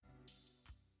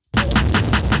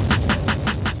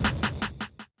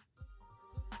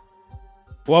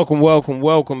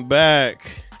Welcome back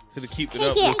to the Keep It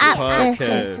Up Listen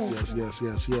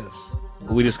podcast. Yes.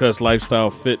 We discuss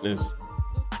lifestyle, fitness,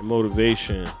 and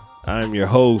motivation. I'm your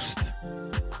host,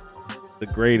 the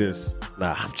greatest.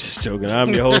 Nah, I'm just joking.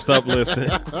 I'm your host, Uplifting.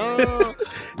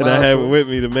 And I have with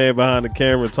me the man behind the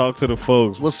camera. Talk to the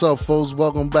folks. What's up, folks?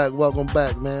 Welcome back,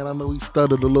 man. I know we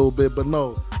stuttered a little bit, but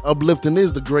no, Uplifting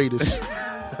is the greatest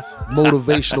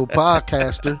motivational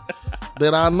podcaster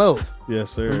that I know.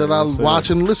 Yes, sir. And that I watch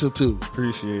and listen to.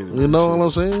 Appreciate it. You know what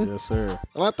I'm saying? Yes, sir.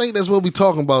 And I think that's what we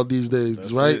talking about these days,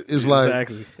 That's right? It's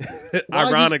exactly.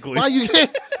 Ironically. Why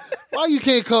you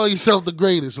can't call yourself the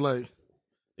greatest? Like,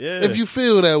 yeah. if you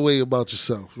feel that way about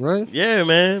yourself, right? Yeah,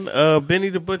 man. Benny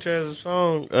the Butcher has a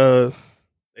song. They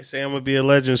say I'm gonna be a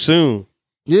legend soon.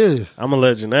 Yeah. I'm a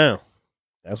legend now.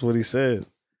 That's what he said.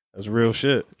 That's real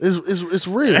shit. It's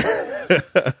real.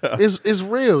 It's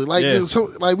real. Like, Yeah.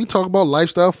 like we talk about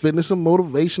lifestyle, fitness, and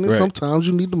motivation, and Right. sometimes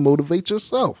you need to motivate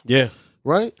yourself, Yeah.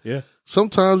 right? Yeah.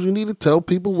 Sometimes you need to tell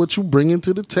people what you bring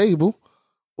into the table,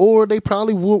 or they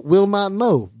probably will not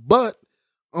know. But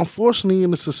unfortunately,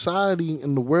 in the society,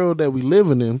 in the world that we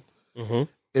living in, Mm-hmm.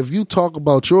 if you talk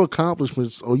about your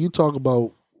accomplishments or you talk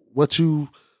about what you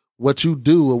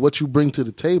do or what you bring to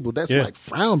the table, that's Yeah. like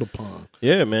frowned upon.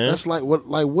 Yeah, man. That's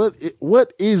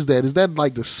what is that? Is that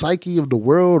like the psyche of the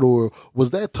world, or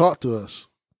was that taught to us?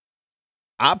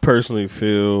 I personally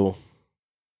think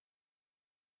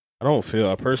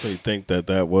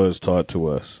that was taught to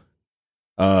us.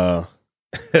 I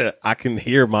can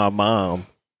hear my mom,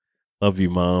 love you,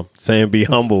 Mom, saying be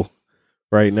humble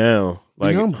right now.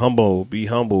 Like, be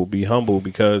humble,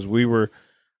 because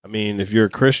if you're a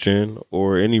Christian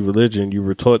or any religion, you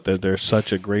were taught that there's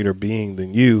such a greater being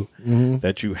than you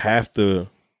that you have to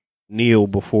kneel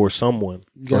before someone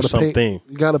or something.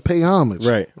 You got to pay homage.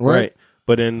 Right.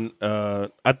 But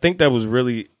I think that was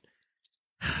really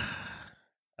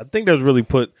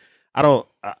put. I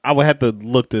would have to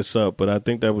look this up, but I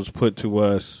think that was put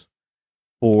in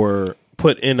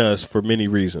us for many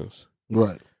reasons.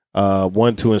 Right.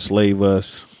 One, to enslave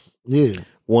us. Yeah.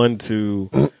 One, to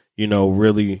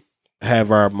really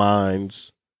have our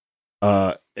minds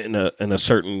in a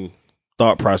certain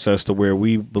thought process to where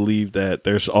we believe that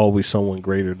there's always someone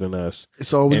greater than us.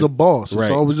 It's always a boss. It's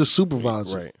Right. always a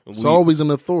supervisor. Right. It's always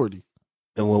an authority.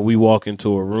 And when we walk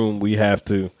into a room, we have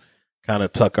to kind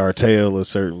of tuck our tail a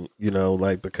certain,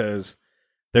 because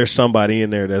there's somebody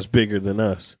in there that's bigger than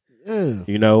us. Yeah.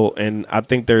 And I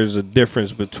think there's a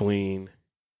difference between,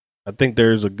 I think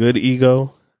there's a good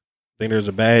ego, I think there's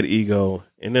a bad ego,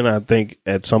 and then I think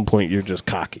at some point you're just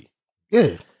cocky.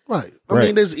 Yeah. Right. I Right.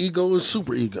 mean, there's ego and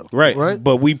super ego. Right. Right.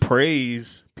 But we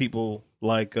praise people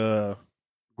like Grant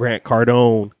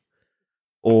Cardone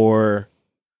or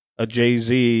a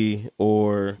Jay-Z,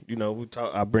 or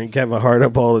I bring Kevin Hart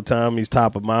up all the time. He's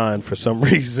top of mind for some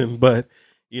reason, but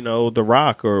The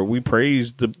Rock, or we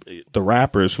praise the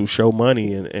rappers who show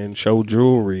money and show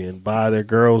jewelry and buy their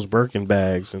girls Birkin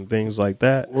bags and things like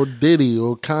that, Or Diddy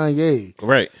or Kanye.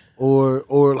 right? Or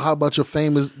how about your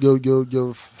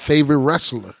your favorite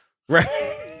wrestler? Right.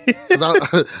 'Cause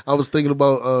I was thinking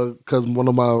about because one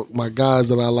of my guys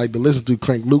that I like to listen to,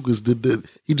 Crank Lucas,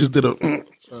 he just did like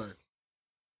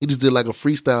a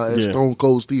freestyle as Stone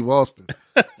Cold Steve Austin.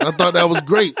 I thought that was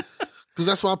great because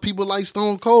that's why people like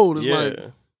Stone Cold. It's like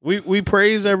we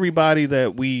praise everybody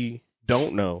that we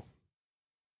don't know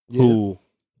who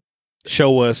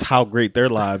show us how great their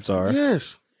lives are.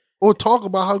 Yes, or talk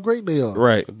about how great they are.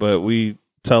 Right, but we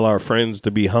tell our friends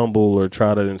to be humble or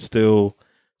try to instill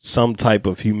some type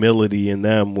of humility in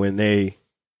them when they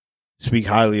speak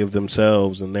highly of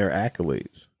themselves and their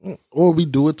accolades. Or we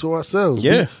do it to ourselves.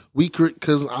 Yeah.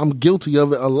 Because I'm guilty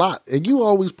of it a lot. And you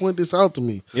always point this out to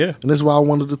me. Yeah. And that's why I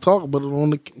wanted to talk about it on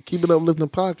the Keep It Uplifting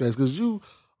podcast, because you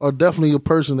are definitely a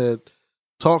person that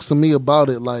talks to me about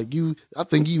it. Like I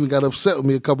think you even got upset with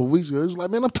me a couple of weeks ago. It was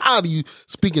like, man, I'm tired of you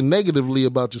speaking negatively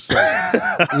about yourself.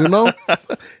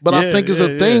 But I think it's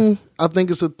a thing. I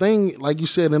think it's a thing, like you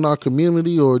said, in our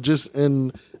community or just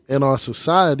in our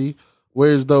society,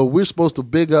 whereas though we're supposed to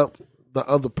big up the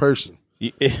other person.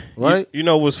 Right?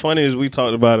 What's funny is we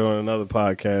talked about it on another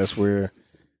podcast where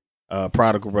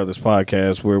Prodigal Brothers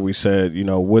podcast, where we said,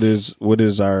 what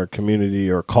is our community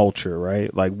or culture,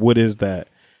 right? Like, what is that?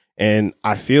 And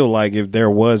I feel like if there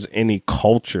was any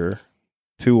culture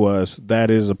to us, that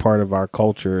is a part of our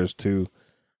culture, is to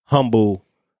humble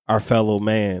our fellow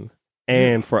man,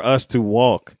 and for us to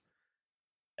walk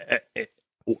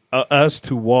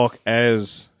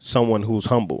as someone who's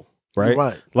humble, right?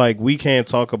 Right. Like, we can't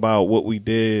talk about what we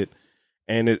did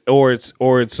and it's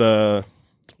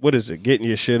what is it, getting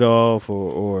your shit off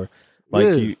or Like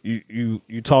Yeah.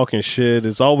 you talking shit.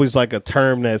 It's always like a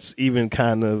term that's even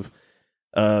kind of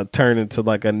turned into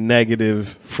like a negative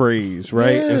phrase,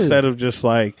 right? Yeah. Instead of just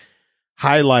like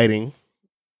highlighting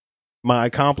my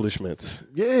accomplishments.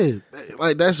 Yeah,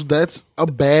 like that's a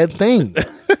bad thing.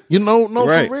 No,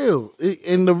 Right. for real.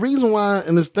 And the reason why,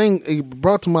 and this thing, it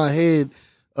brought to my head,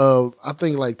 I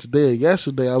think like today or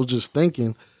yesterday, I was just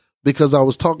thinking, because I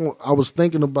was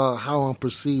thinking about how I'm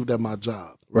perceived at my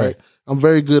job. Right, I'm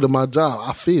very good at my job.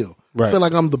 I feel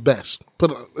like I'm the best.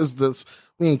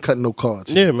 We ain't cutting no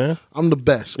cards. Yeah, man. I'm the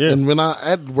best. Yeah. And when I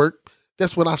at work,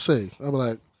 guess what I say? I'm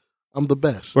like, I'm the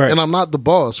best, Right. and I'm not the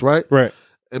boss, right? Right.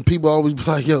 And people always be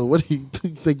like, yo, what do you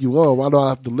think you are? Why do I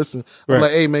have to listen? I'm Right.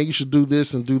 like, hey, man, you should do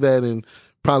this and do that and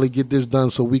probably get this done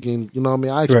so we can, you know what I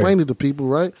mean? I explain it to people,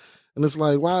 right? And it's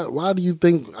like, why do you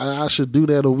think I should do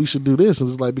that or we should do this? And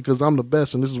it's like, because I'm the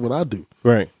best and this is what I do.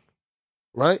 Right.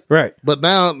 Right? Right. But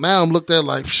now I'm looked at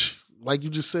like you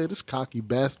just said, this cocky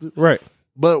bastard. Right.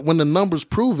 But when the numbers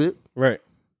prove it, Right.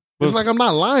 it's like I'm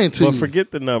not lying to you. But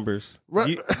forget the numbers.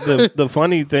 Right. The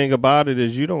funny thing about it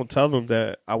is you don't tell them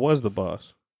that I was the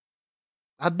boss.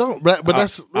 I don't, but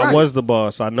that's right. I was the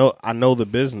boss. I know the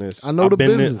business. I know the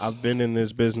business. I've been in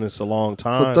this business a long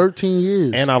time. For 13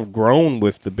 years. And I've grown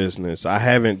with the business. I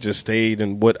haven't just stayed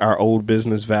in what our old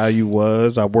business value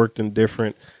was. I worked in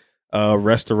different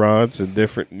restaurants and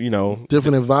different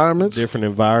environments.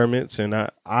 And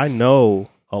I know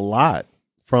a lot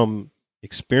from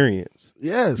experience.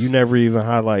 Yes. You never even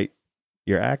highlight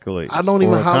your accolades. I don't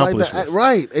even or highlight that. accomplishments.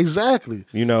 Right, exactly.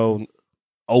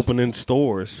 Opening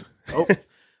stores. Oh,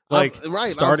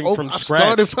 starting from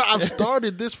scratch. I've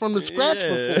started this from the scratch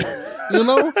Yeah.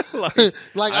 before.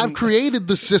 I've created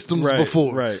the systems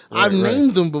before. Right. I've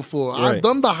named them before. Right. I've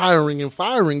done the hiring and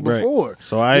firing before.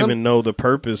 So I even know the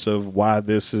purpose of why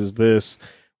this is this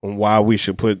and why we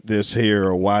should put this here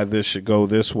or why this should go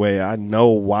this way. I know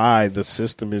why the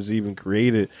system is even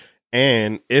created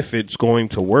and if it's going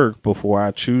to work before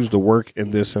I choose to work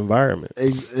in this environment.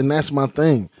 And that's my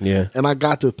thing. Yeah. And I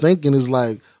got to thinking, is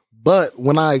like, but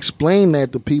when I explain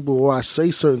that to people or I say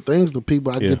certain things to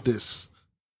people, I get this,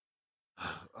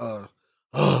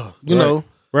 know,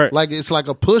 right? Like it's like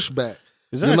a pushback.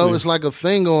 Exactly. It's like a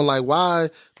thing on like, why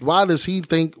does he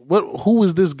think, who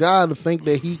is this guy to think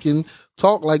that he can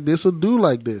talk like this or do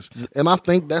like this? And I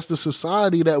think that's the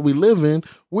society that we live in.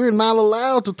 We're not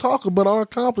allowed to talk about our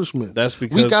accomplishments. That's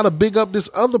because we got to big up this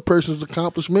other person's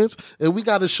accomplishments and we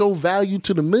got to show value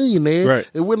to the millionaire.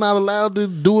 Right. And we're not allowed to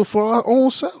do it for our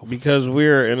own self. Because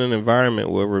we're in an environment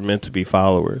where we're meant to be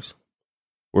followers.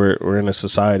 We're in a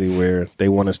society where they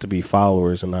want us to be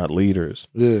followers and not leaders.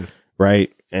 Yeah.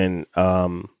 Right. And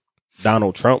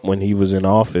Donald Trump, when he was in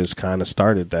office, kind of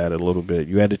started that a little bit.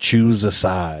 You had to choose a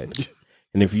side.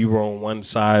 And if you were on one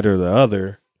side or the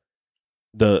other,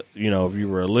 if you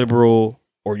were a liberal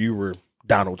or you were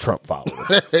Donald Trump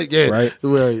follower. Yeah. Right.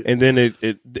 And then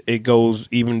it goes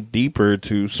even deeper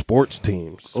to sports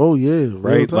teams. Oh, yeah.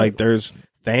 Right. Like there's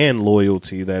fan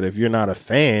loyalty that if you're not a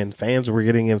fan, fans were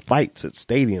getting in fights at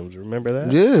stadiums. Remember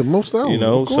that? Yeah, most of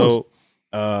them. So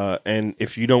and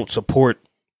if you don't support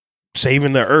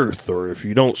saving the earth or if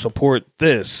you don't support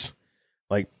this,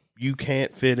 like you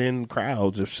can't fit in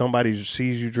crowds. If somebody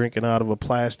sees you drinking out of a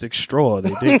plastic straw,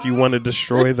 they think you want to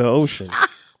destroy the ocean.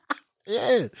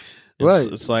 Yeah.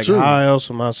 It's like, true. How else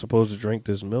am I supposed to drink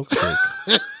this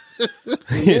milkshake?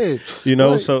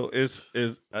 Yeah. So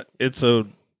it's a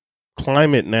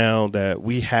climate now that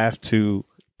we have to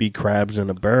be crabs in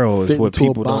a barrel. Is what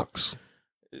people don't.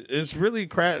 It's really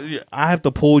crap. I have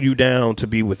to pull you down to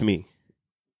be with me.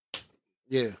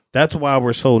 Yeah, that's why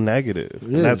we're so negative.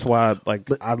 Yeah. And that's why,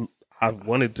 I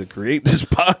wanted to create this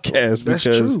podcast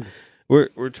because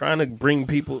we're trying to bring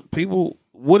people.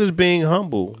 What is being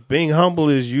humble? Being humble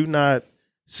is you not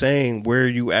saying where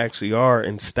you actually are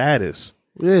in status.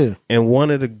 Yeah, and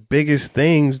one of the biggest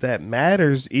things that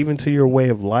matters, even to your way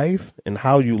of life and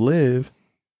how you live,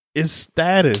 is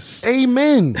status.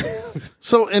 Amen.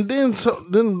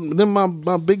 Then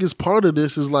my biggest part of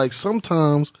this is like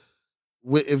sometimes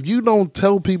if you don't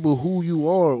tell people who you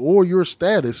are or your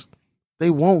status, they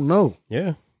won't know.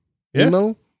 Yeah.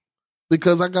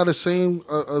 Because I got a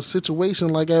situation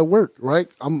like at work, right?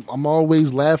 I'm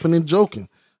always laughing and joking,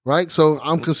 right? So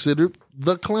I'm considered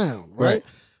the clown, right?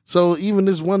 So even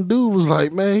this one dude was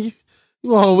like, man,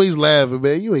 you always laughing,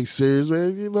 man. You ain't serious,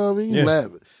 man. You know what I mean? You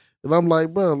laughing. And I'm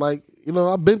like, bro, like,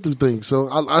 I've been through things. So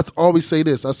I always say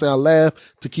this. I say I laugh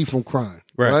to keep from crying.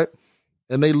 Right.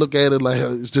 And they look at it like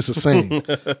it's just a saying.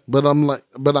 But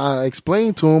I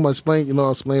explained to him, I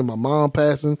explained my mom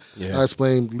passing. Yeah. I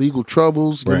explained legal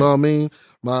troubles, you know what I mean?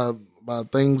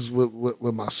 things with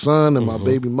my son and my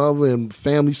baby mother and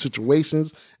family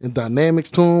situations and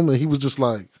dynamics to him, and he was just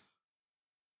like,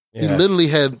 he literally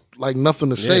had like nothing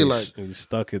to say. Like he's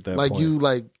stuck at that. Like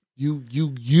point.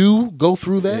 you go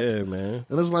through that. Yeah, man.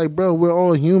 And it's like, bro, we're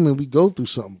all human. We go through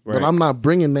something, but I'm not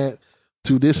bringing that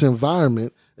to this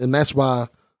environment, and that's why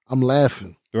I'm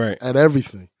laughing at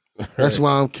everything. That's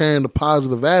why I'm carrying the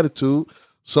positive attitude.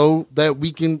 So that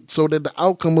the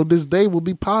outcome of this day will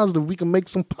be positive. We can make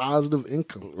some positive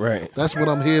income. Right. That's what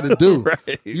I'm here to do.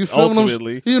 Right. You feel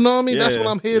Ultimately. what I'm, you know what I mean? That's what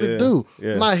I'm here to do.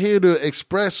 Yeah. I'm not here to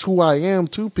express who I am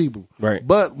to people. Right.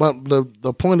 But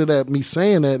the point of that, me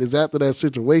saying that, is after that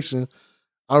situation,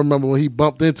 I remember when he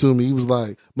bumped into me, he was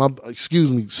like,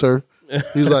 excuse me, sir.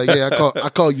 He's like, yeah, I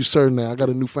call you sir now. I got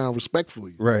a newfound respect for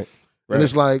you. Right. And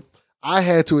it's like, I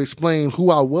had to explain who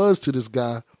I was to this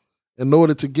guy in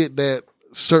order to get that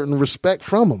certain respect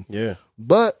from him. Yeah.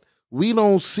 But we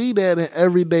don't see that in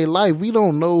everyday life. We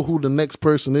don't know who the next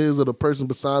person is, or the person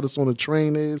beside us on the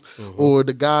train is, or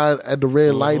the guy at the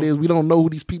red light is. We don't know who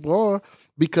these people are,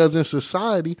 because in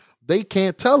society, they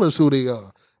can't tell us who they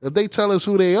are. If they tell us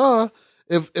who they are,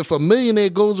 if a millionaire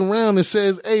goes around and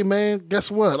says, hey man, guess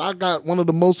what? I got one of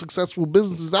the most successful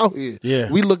businesses out here. Yeah.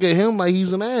 We look at him like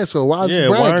he's an asshole. Why is he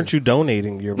bragging? Why aren't you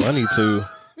donating your money to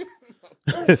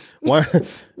why?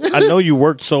 I know you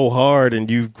worked so hard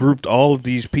and you've grouped all of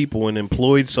these people and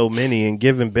employed so many and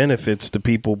given benefits to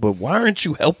people, but why aren't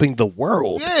you helping the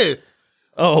world? Yeah.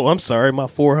 Oh, I'm sorry, my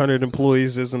 400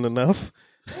 employees isn't enough.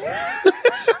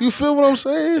 You feel what I'm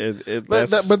saying? But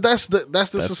that's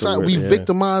the society. We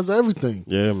victimize everything.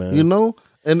 Yeah, man. You know,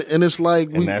 and it's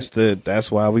like,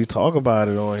 that's why we talk about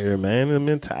it on here, man. The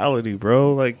mentality,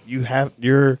 bro. Like, you have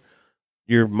your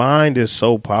mind is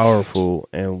so powerful,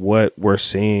 and what we're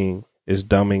seeing is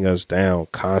dumbing us down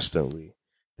constantly.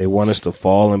 They want us to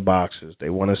fall in boxes. They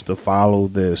want us to follow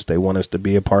this. They want us to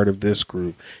be a part of this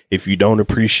group. If you don't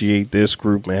appreciate this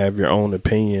group and have your own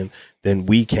opinion, then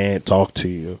we can't talk to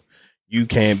you. You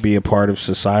can't be a part of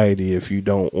society if you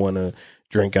don't want to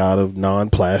drink out of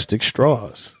non-plastic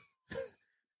straws.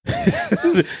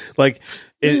 Like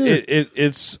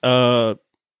it's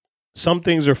some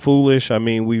things are foolish. I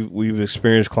mean, we've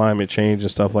experienced climate change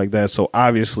and stuff like that. So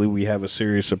obviously we have a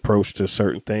serious approach to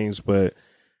certain things, but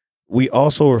we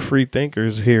also are free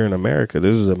thinkers here in America.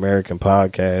 This is an American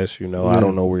podcast. You know, I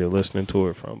don't know where you're listening to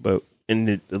it from, but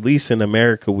at least in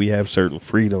America, we have certain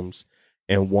freedoms,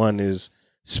 and one is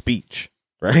speech,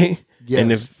 right? Yes.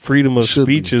 And if freedom of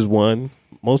speech is one,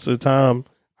 most of the time,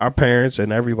 our parents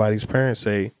and everybody's parents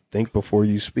say, think before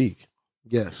you speak.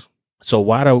 Yes. So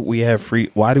why do we have free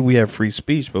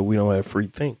speech, but we don't have free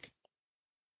think?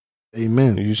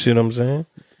 Amen. You see what I'm saying?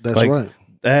 That's like,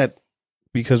 right.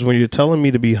 Because when you're telling me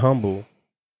to be humble,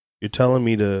 you're telling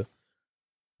me to,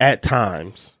 at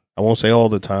times, I won't say all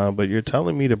the time, but you're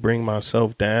telling me to bring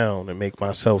myself down and make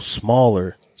myself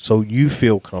smaller so you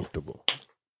feel comfortable.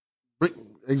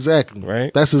 Exactly.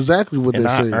 Right? That's exactly what they're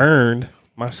saying. I earned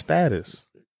my status.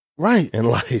 Right. In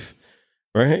life.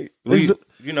 Right? We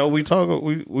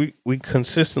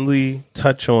consistently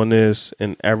touch on this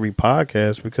in every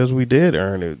podcast because we did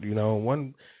earn it. You know,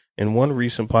 in one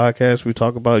recent podcast, we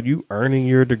talk about you earning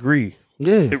your degree.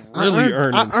 Yeah,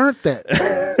 I earned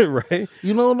that. Right?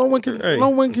 You know, no one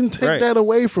can take that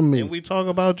away from me. And we talk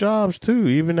about jobs too.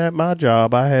 Even at my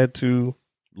job, I had to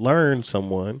learn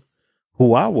someone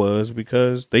who I was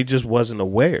because they just wasn't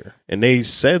aware, and they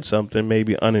said something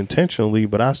maybe unintentionally,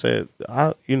 but I said,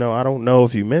 I don't know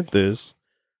if you meant this,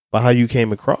 but how you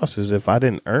came across is if I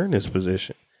didn't earn this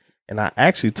position. And I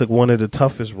actually took one of the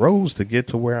toughest roads to get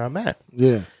to where I'm at.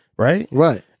 Yeah. Right?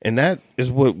 Right. And that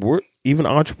is what even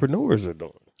entrepreneurs are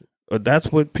doing.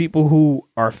 That's what people who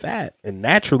are fat and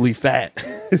naturally fat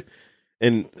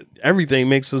and everything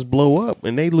makes us blow up,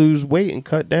 and they lose weight and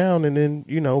cut down. And then,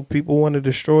 people want to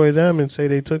destroy them and say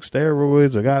they took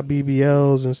steroids or got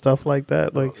BBLs and stuff like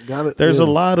that. Like, there's a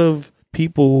lot of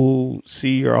people who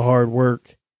see your hard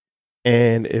work,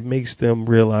 and it makes them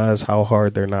realize how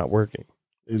hard they're not working.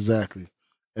 Exactly.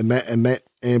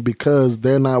 And because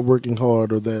they're not working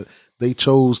hard, or that they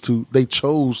chose to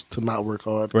not work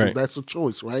hard, because that's a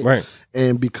choice, right? Right.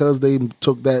 And because they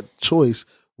took that choice,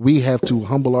 we have to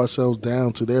humble ourselves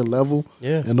down to their level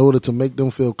in order to make them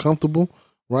feel comfortable,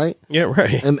 right? Yeah,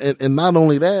 right. And not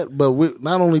only that, but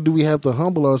not only do we have to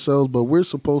humble ourselves, but we're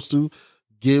supposed to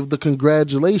give the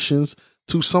congratulations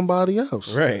to somebody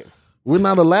else. Right. We're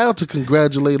not allowed to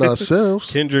congratulate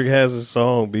ourselves. Kendrick has a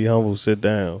song, Be Humble, Sit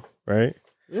Down, right?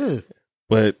 Yeah.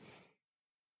 But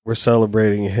we're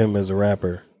celebrating him as a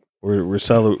rapper. We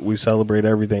celebrate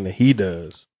everything that he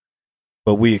does,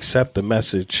 but we accept the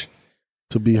message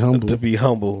to be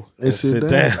humble, and sit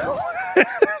down.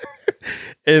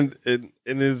 and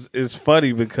it's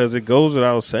funny because it goes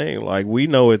without saying. Like, we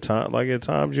know at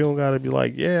times you don't got to be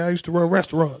like, yeah, I used to run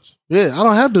restaurants. Yeah, I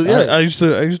don't have to. Yeah, I used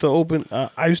to open.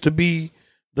 I used to be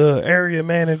the area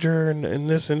manager and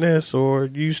this, or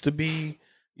used to be,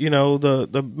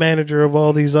 the manager of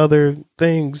all these other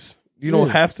things. You don't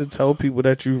have to tell people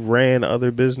that you ran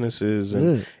other businesses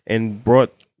and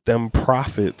brought them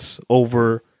profits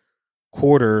over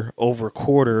quarter,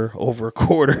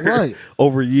 right.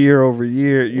 over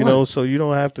year, you know, so you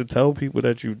don't have to tell people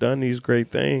that you've done these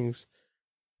great things,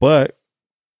 but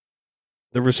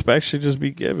the respect should just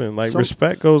be given. Like,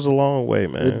 respect goes a long way,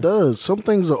 man. It does. Some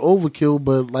things are overkill,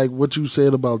 but like what you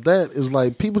said about that is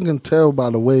like people can tell by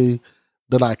the way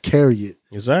that I carry it.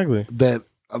 Exactly. That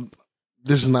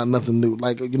this is not nothing new.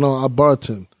 Like, I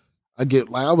bartend.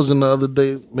 I was in the other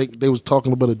day, they was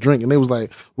talking about a drink, and they was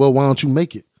like, well, why don't you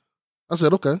make it? I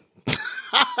said, okay.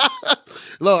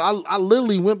 Look, I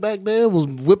literally went back there, was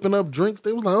whipping up drinks.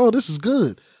 They was like, oh, this is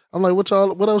good. I'm like,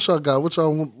 what else y'all got?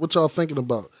 What y'all thinking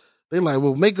about? They like,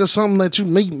 well, make us something that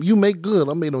you make good.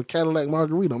 I made them Cadillac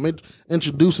margarita. I'm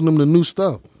introducing them to new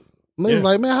stuff. And they was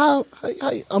like, man, how?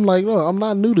 I'm like, no, I'm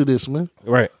not new to this, man.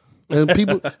 Right.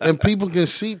 And people can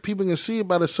see it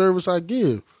by the service I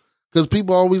give. Because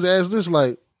people always ask this,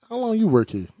 like, how long you work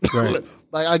here? Right.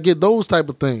 Like, I get those type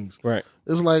of things. Right.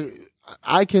 It's like,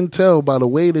 I can tell by the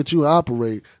way that you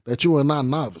operate that you are not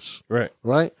novice. Right.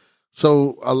 Right.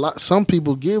 So some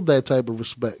people give that type of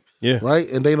respect. Yeah. Right.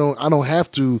 And I don't have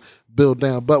to build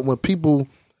down. But when people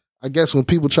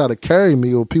try to carry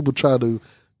me, or people try to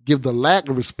give the lack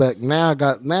of respect, now I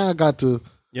got to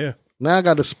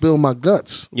spill my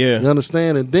guts. Yeah. You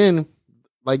understand? And then,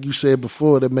 like you said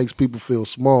before, that makes people feel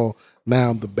small. Now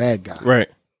I'm the bad guy. Right.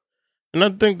 And I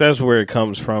think that's where it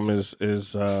comes from is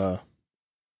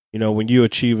when you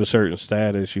achieve a certain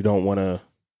status, you don't want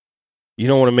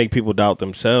to make people doubt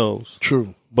themselves.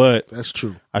 True. But that's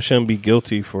true. I shouldn't be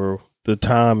guilty for the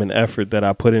time and effort that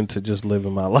I put into just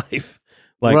living my life.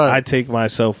 Like, right. I take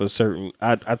myself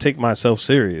I take myself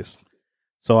serious.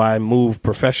 So I move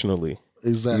professionally.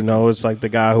 Exactly. It's like the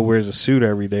guy who wears a suit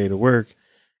every day to work,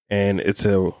 and it's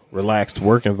a relaxed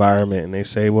work environment, and they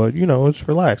say, well, it's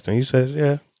relaxed. And he says,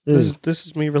 yeah. This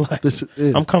is me relaxed.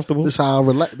 I'm comfortable. This is how I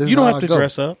relax. You don't have to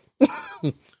dress up.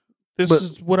 This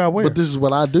is what I wear. But this is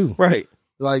what I do. Right.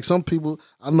 Like, some people,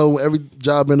 I know every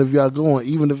job interview I go on,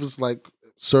 even if it's like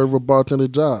server, bartender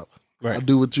job, right. I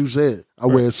do what you said. I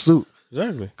wear a suit.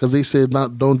 Exactly. Because they said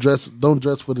don't dress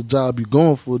for the job you're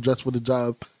going for, dress for the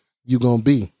job you're gonna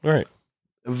be. Right.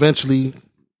 Eventually,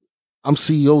 I'm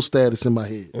CEO status in my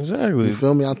head. Exactly. You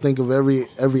feel me? I think of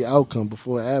every outcome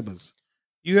before it happens.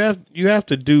 You have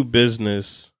to do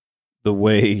business the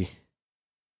way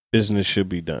business should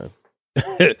be done.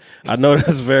 I know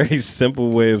that's a very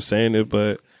simple way of saying it,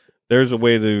 but there's a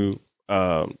way to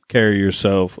carry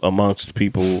yourself amongst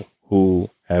people who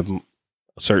have a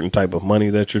certain type of money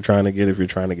that you're trying to get, if you're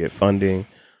trying to get funding,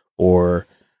 or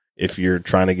if you're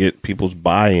trying to get people's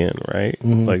buy-in, right?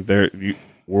 Mm-hmm. Like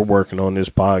we're working on this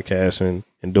podcast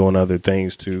and doing other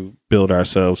things to build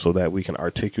ourselves so that we can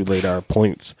articulate our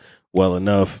points well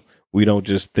enough. We don't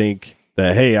just think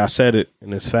that, hey, I said it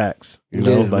and it's facts.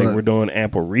 We're doing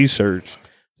ample research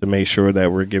to make sure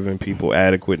that we're giving people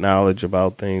adequate knowledge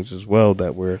about things as well,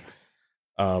 that we're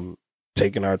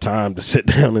taking our time to sit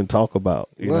down and talk about,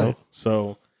 you know?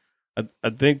 So I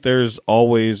think there's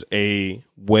always a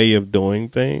way of doing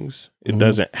things. It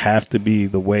doesn't have to be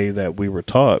the way that we were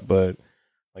taught, but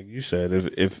like you said,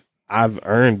 if I've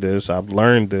earned this, I've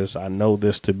learned this, I know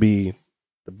this to be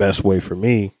the best way for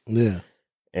me. Yeah.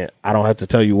 And I don't have to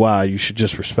tell you why. You should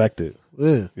just respect it.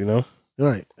 Yeah.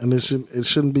 Right. And it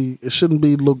shouldn't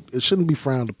be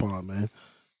frowned upon, man.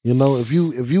 If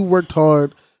you worked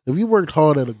hard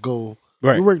at a goal,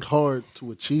 right. You worked hard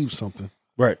to achieve something.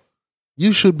 Right.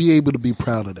 You should be able to be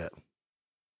proud of that.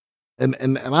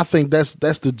 And I think that's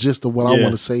the gist of what I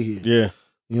want to say here.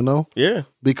 Yeah. Yeah.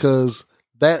 Because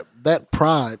that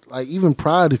pride, like, even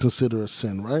pride is considered a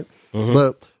sin, right?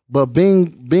 Mm-hmm. But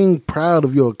being proud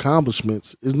of your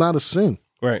accomplishments is not a sin.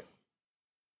 Right.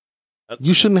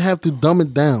 You shouldn't have to dumb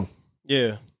it down.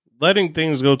 Yeah. Letting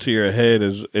things go to your head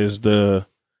is the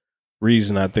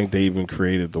reason I think they even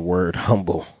created the word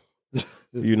humble.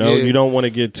 You don't want to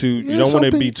get too, you don't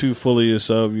want to be too full of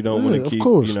yourself. You don't want to keep, of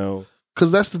course.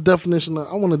 Because that's the definition.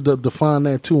 I want to define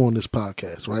that too on this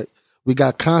podcast, right? We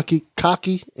got cocky,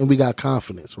 and we got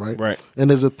confidence, right? Right. And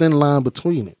there's a thin line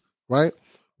between it, right?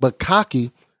 But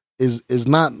cocky is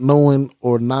not knowing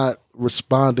or not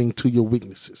responding to your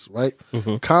weaknesses, right?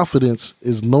 Mm-hmm. Confidence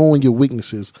is knowing your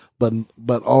weaknesses,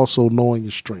 but also knowing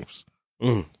your strengths.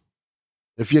 Mm.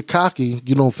 If you're cocky,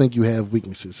 you don't think you have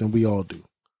weaknesses, and we all do.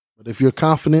 But if you're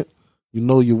confident, you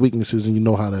know your weaknesses and you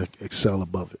know how to excel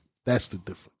above it. That's the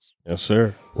difference. Yes,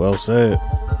 sir. Well said.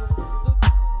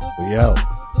 We out.